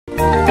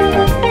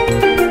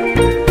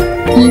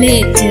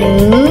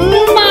Little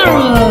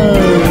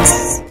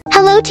Marvels.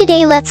 Hello,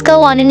 today let's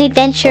go on an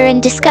adventure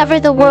and discover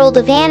the world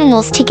of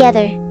animals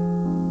together.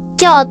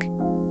 Dog,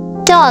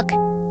 dog.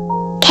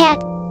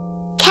 Cat,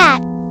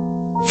 cat.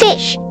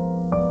 Fish,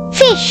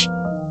 fish.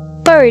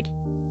 Bird,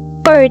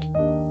 bird.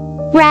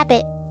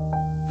 Rabbit,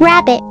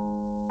 rabbit.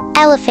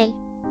 Elephant,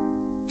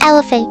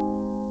 elephant.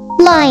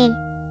 Lion,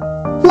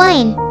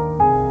 lion.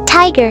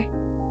 Tiger,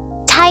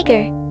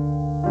 tiger.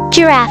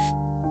 Giraffe,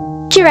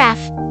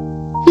 giraffe.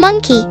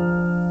 Monkey,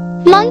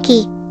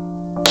 monkey.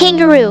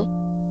 Kangaroo,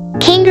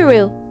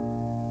 kangaroo.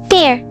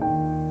 Bear,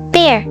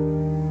 bear.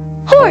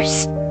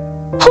 Horse,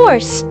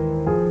 horse.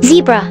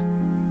 Zebra,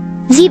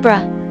 zebra.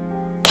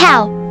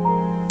 Cow,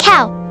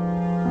 cow.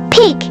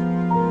 Pig,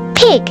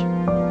 pig.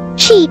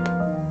 Sheep,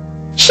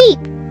 sheep.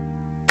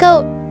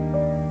 Goat,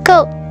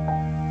 goat.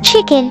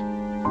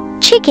 Chicken,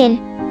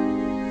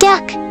 chicken.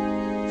 Duck,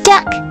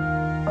 duck.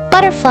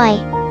 Butterfly,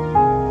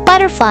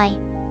 butterfly.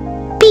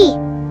 Bee,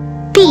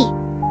 bee.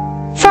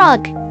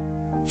 Frog,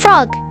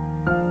 frog.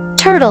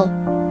 Turtle,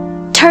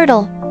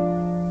 turtle.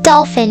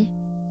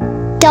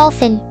 Dolphin,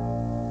 dolphin.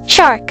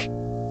 Shark,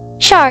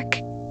 shark.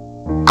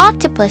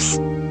 Octopus,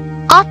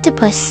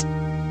 octopus.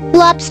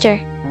 Lobster,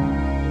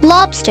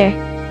 lobster.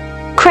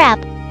 Crab,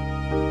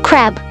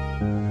 crab.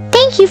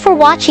 Thank you for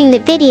watching the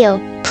video.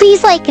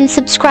 Please like and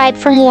subscribe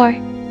for more.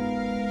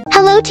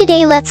 Hello,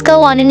 today let's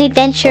go on an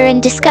adventure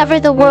and discover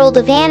the world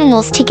of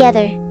animals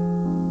together.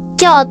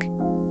 Dog,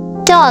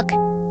 dog.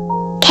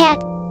 Cat,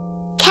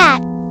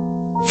 cat.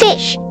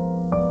 Fish,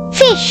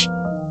 fish.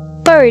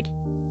 Bird,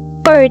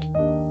 bird.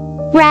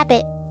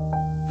 Rabbit,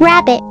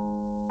 rabbit.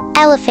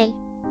 Elephant,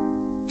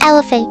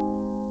 elephant.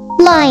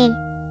 Lion,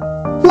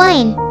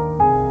 lion.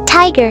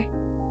 Tiger,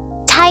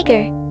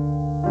 tiger.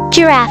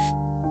 Giraffe,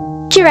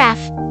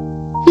 giraffe.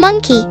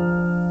 Monkey,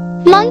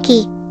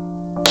 monkey.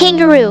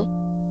 Kangaroo,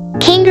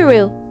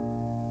 kangaroo.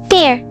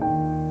 Bear,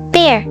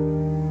 bear.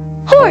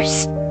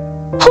 Horse,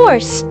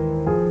 horse.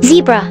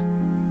 Zebra,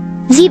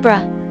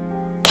 zebra.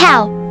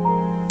 Cow,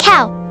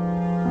 cow.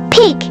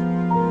 Pig,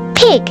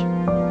 pig.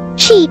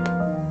 Sheep,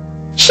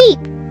 sheep.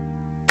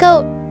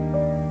 Goat,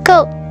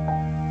 goat.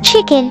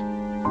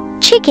 Chicken,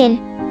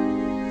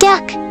 chicken.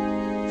 Duck,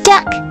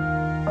 duck.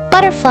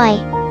 Butterfly,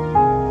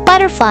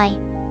 butterfly.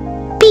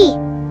 Bee,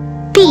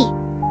 bee.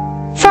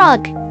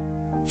 Frog,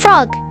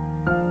 frog.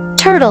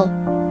 Turtle,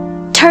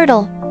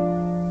 turtle.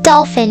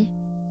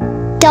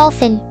 Dolphin,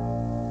 dolphin.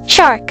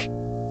 Shark,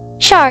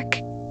 shark.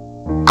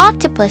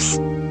 Octopus,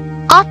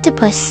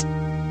 octopus.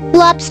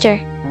 Lobster,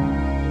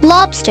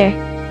 lobster.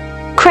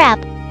 Crab,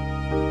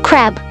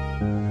 crab.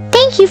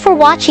 Thank you for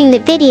watching the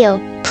video.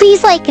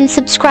 Please like and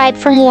subscribe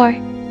for more.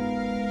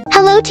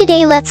 Hello,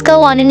 today let's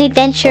go on an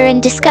adventure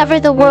and discover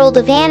the world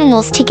of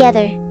animals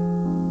together.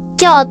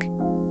 Dog,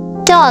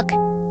 dog.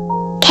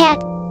 Cat,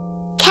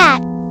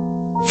 cat.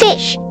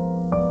 Fish,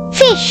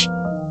 fish.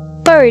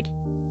 Bird,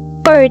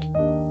 bird.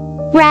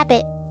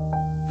 Rabbit,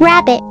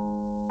 rabbit.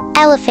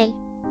 Elephant,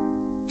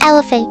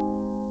 elephant.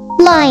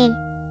 Lion,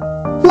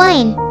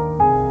 lion.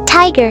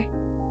 Tiger,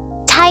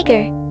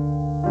 tiger.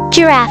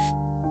 Giraffe,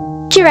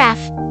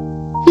 giraffe.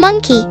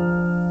 Monkey,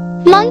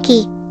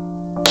 monkey.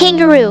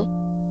 Kangaroo,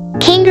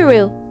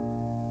 kangaroo.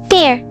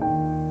 Bear,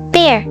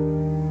 bear.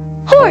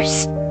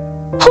 Horse,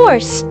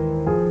 horse.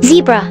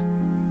 Zebra,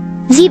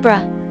 zebra.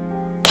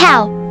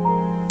 Cow,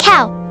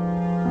 cow.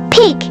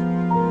 Pig,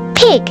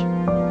 pig.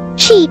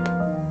 Sheep,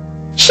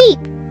 sheep.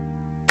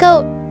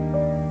 Goat,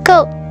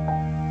 goat.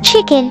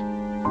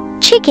 Chicken,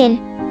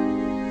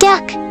 chicken.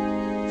 Duck,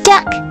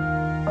 duck.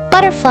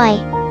 Butterfly,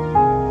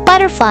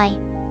 butterfly.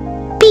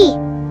 Bee,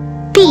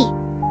 bee.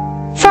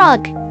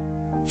 Frog,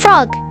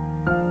 frog.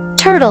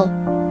 Turtle,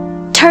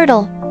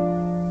 turtle.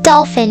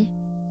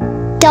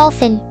 Dolphin,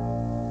 dolphin.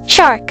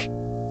 Shark,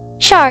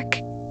 shark.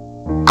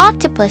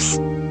 Octopus,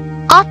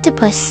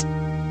 octopus.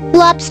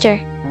 Lobster,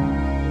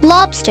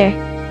 lobster.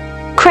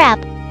 Crab,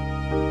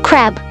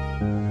 crab.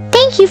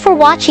 Thank you for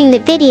watching the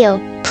video.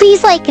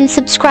 Please like and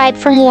subscribe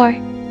for more.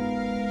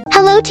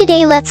 Hello,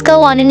 today let's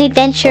go on an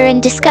adventure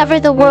and discover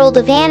the world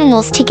of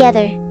animals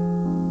together.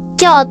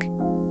 Dog,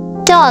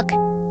 dog.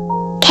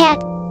 Cat,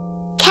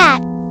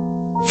 cat.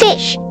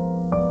 Fish,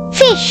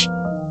 fish.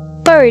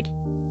 Bird,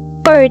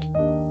 bird.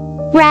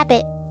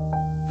 Rabbit,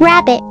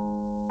 rabbit.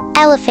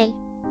 Elephant,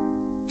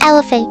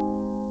 elephant.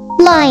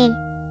 Lion,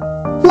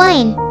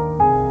 lion.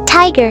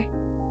 Tiger,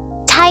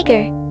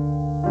 tiger.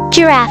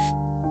 Giraffe,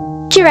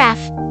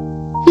 giraffe.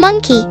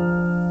 Monkey,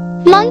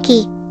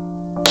 monkey.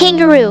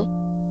 Kangaroo,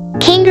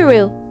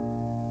 kangaroo.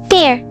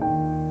 Bear,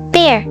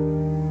 bear.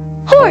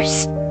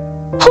 Horse,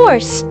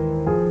 horse.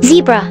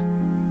 Zebra,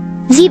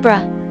 zebra.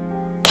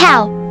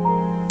 Cow,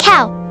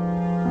 cow.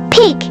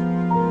 Pig,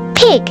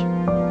 pig.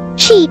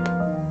 Sheep,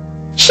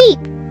 sheep.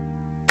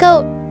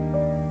 Goat,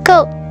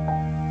 goat.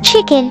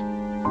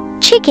 Chicken,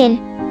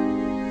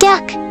 chicken.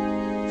 Duck,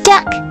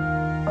 duck.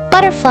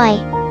 Butterfly,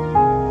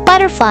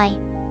 butterfly.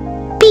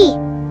 Bee,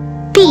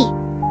 bee.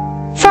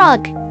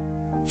 Frog,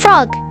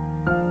 frog.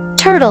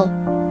 Turtle,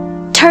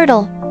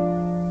 turtle.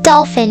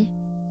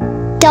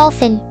 Dolphin,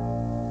 dolphin.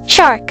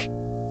 Shark,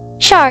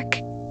 shark,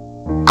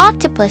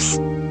 octopus,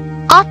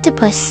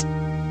 octopus,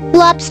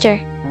 lobster,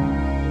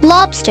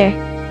 lobster,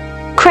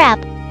 crab,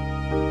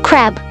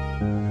 crab.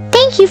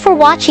 Thank you for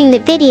watching the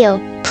video.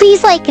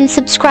 Please like and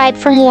subscribe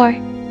for more.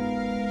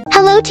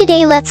 Hello,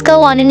 today let's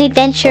go on an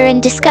adventure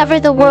and discover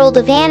the world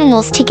of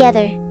animals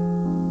together.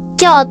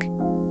 Dog,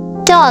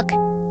 dog,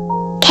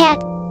 cat,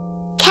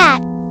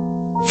 cat,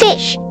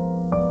 fish,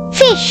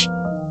 fish,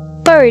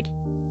 bird,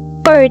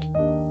 bird,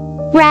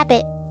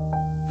 rabbit,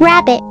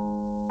 rabbit,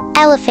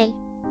 elephant,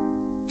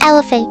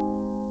 elephant,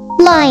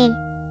 lion,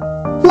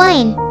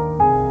 lion,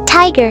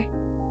 tiger,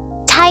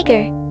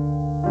 tiger,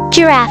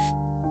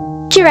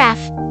 giraffe,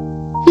 giraffe,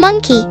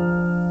 monkey,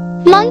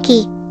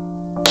 monkey,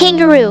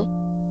 kangaroo,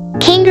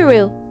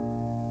 kangaroo,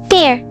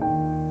 bear,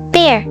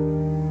 bear,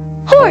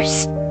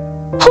 horse,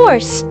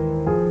 horse,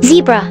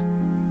 zebra,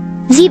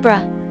 zebra,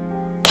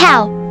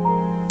 cow,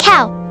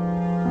 cow,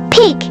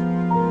 pig,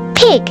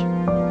 pig,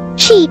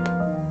 sheep,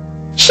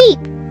 sheep,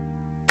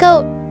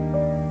 goat,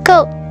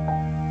 goat,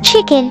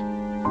 chicken,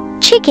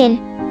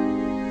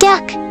 chicken,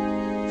 duck,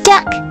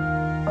 duck,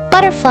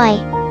 butterfly,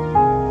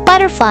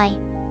 butterfly,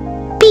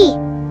 bee,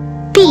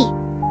 bee,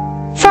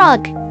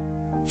 frog,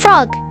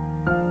 frog,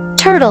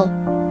 turtle,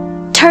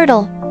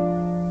 turtle,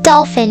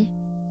 dolphin,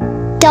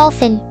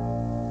 dolphin,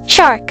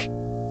 shark,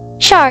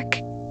 shark,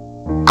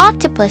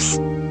 octopus,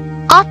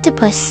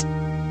 octopus,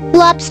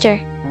 lobster,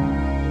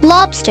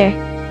 lobster,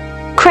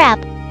 crab,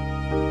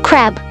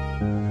 crab.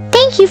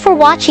 Thank you for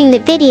watching the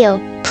video.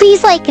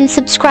 Please like and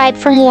subscribe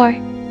for more.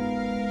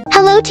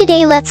 Hello,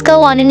 today let's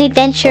go on an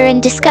adventure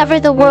and discover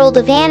the world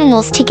of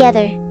animals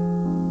together.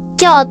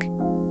 Dog,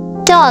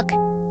 dog,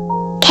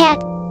 cat,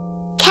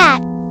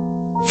 cat,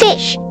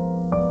 fish,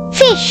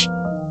 fish,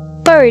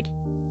 bird,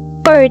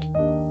 bird,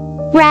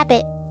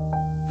 rabbit,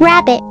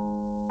 rabbit,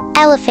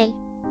 elephant,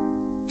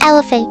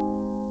 elephant,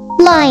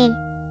 lion,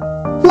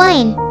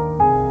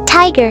 lion,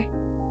 tiger,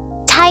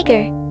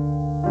 tiger,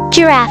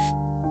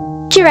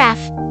 giraffe,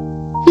 giraffe,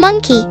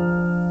 monkey,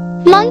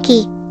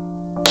 monkey,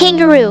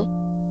 kangaroo,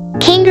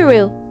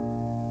 kangaroo,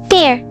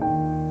 bear,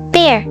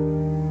 bear,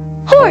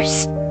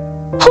 horse,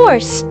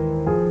 horse,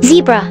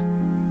 zebra,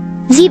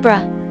 zebra,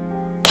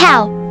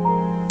 cow,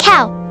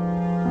 cow,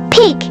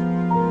 pig,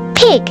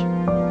 pig,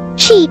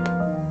 sheep,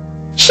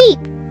 sheep,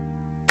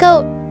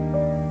 goat,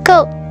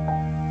 goat,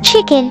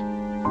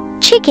 chicken,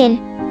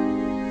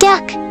 chicken,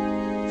 duck,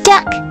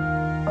 duck,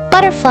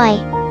 butterfly,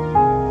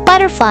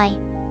 butterfly,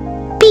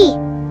 bee,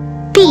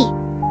 bee,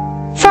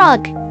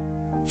 frog,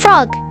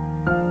 frog,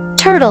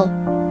 turtle,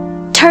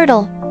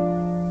 turtle,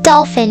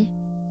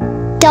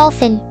 dolphin,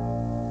 dolphin,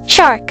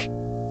 shark,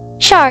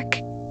 shark,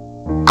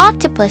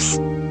 octopus,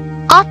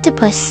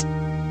 octopus,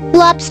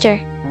 lobster,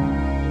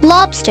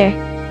 lobster,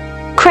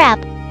 crab,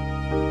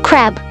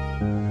 crab.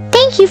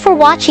 Thank you for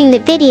watching the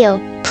video.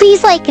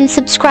 Please like and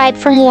subscribe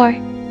for more.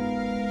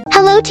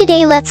 Hello,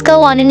 today let's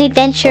go on an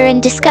adventure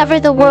and discover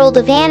the world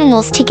of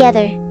animals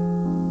together.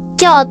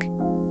 Dog,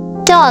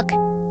 dog,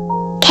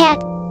 cat,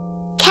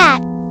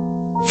 cat,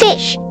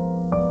 fish,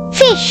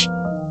 fish,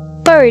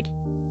 bird,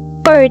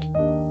 bird,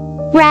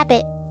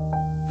 rabbit,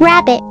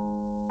 rabbit,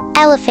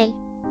 elephant,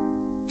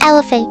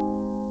 elephant,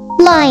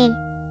 lion,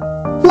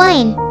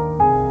 lion,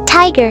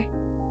 tiger,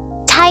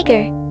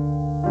 tiger,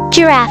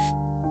 giraffe,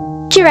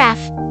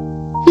 giraffe,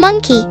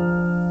 monkey,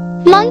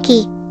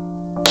 monkey,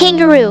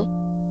 kangaroo,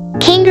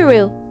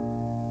 kangaroo,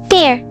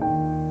 bear,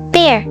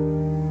 bear,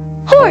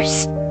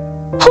 horse,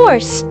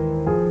 horse,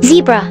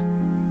 zebra,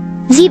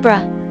 zebra,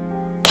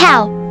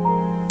 cow,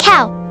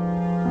 cow,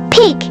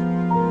 pig,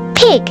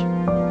 pig,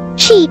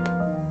 sheep,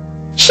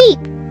 sheep,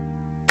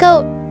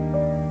 goat,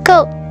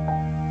 goat,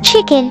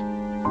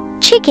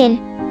 chicken, chicken,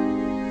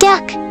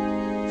 duck,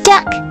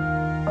 duck,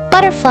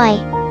 butterfly,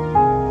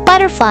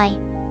 butterfly,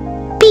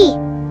 bee,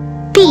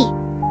 bee,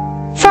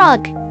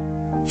 frog,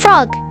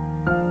 frog,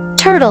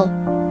 turtle,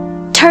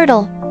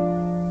 turtle,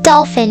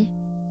 dolphin,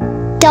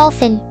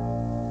 dolphin,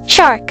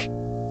 shark,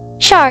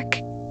 shark,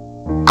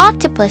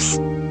 octopus,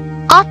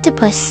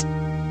 octopus,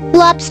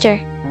 lobster,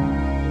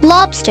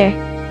 lobster,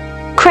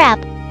 crab,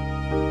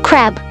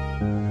 crab.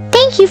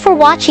 Thank you for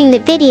watching the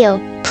video.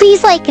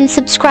 Please like and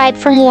subscribe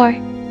for more.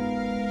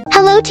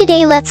 Hello,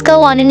 today let's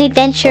go on an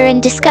adventure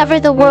and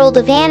discover the world of animals together. Dog, dog, cat, fish, fish, bird, bird, rabbit, rabbit, elephant, elephant, lion, lion, tiger, tiger, giraffe, giraffe, monkey, monkey, kangaroo, kangaroo, bear, bear, horse, horse, zebra, zebra, cow, cow, pig, pig, sheep, sheep, goat, goat, chicken, chicken, duck, duck, butterfly, bee, bee, frog, frog,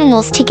 turtle, turtle, dolphin, dolphin, shark, shark, octopus, octopus, lobster, lobster, crab, crab. Thank you for watching the video. Please like and subscribe for more. Hello, today let's go on an adventure and discover the world of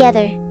animals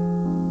together.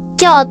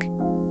 Dog,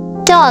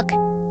 dog,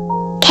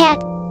 cat,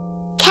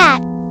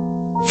 cat,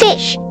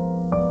 fish,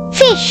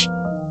 fish,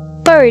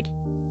 bird,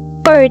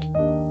 bird,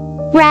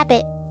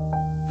 rabbit,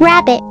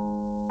 rabbit,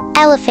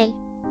 elephant,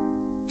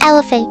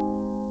 elephant,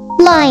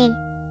 lion,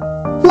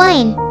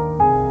 lion,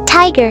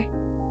 tiger,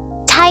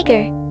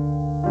 tiger,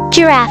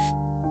 giraffe,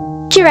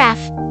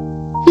 giraffe,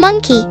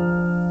 monkey,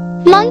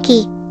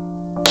 monkey,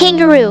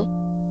 kangaroo,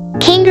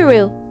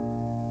 kangaroo,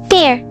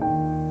 bear,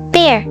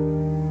 bear,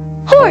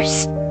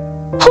 horse,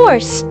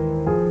 horse,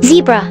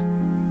 zebra,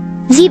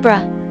 zebra,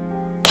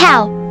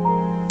 cow,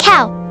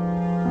 cow,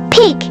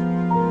 pig,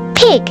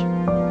 pig,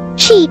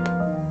 sheep,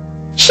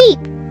 sheep,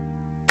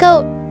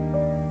 goat,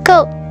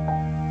 goat,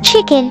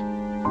 chicken,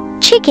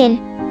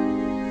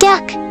 chicken,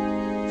 duck,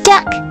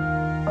 duck,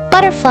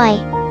 butterfly,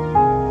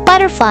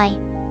 butterfly,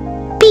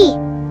 bee,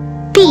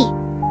 bee.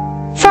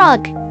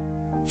 Frog,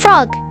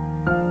 frog.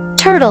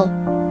 Turtle,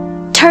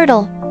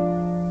 turtle.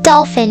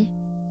 Dolphin,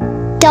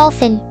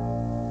 dolphin.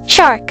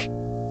 Shark,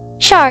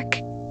 shark.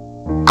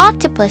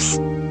 Octopus,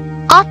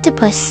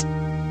 octopus.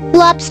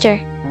 Lobster,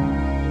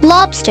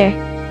 lobster.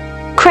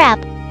 Crab,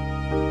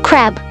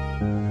 crab.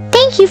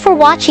 Thank you for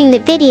watching the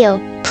video.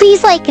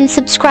 Please like and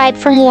subscribe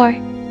for more.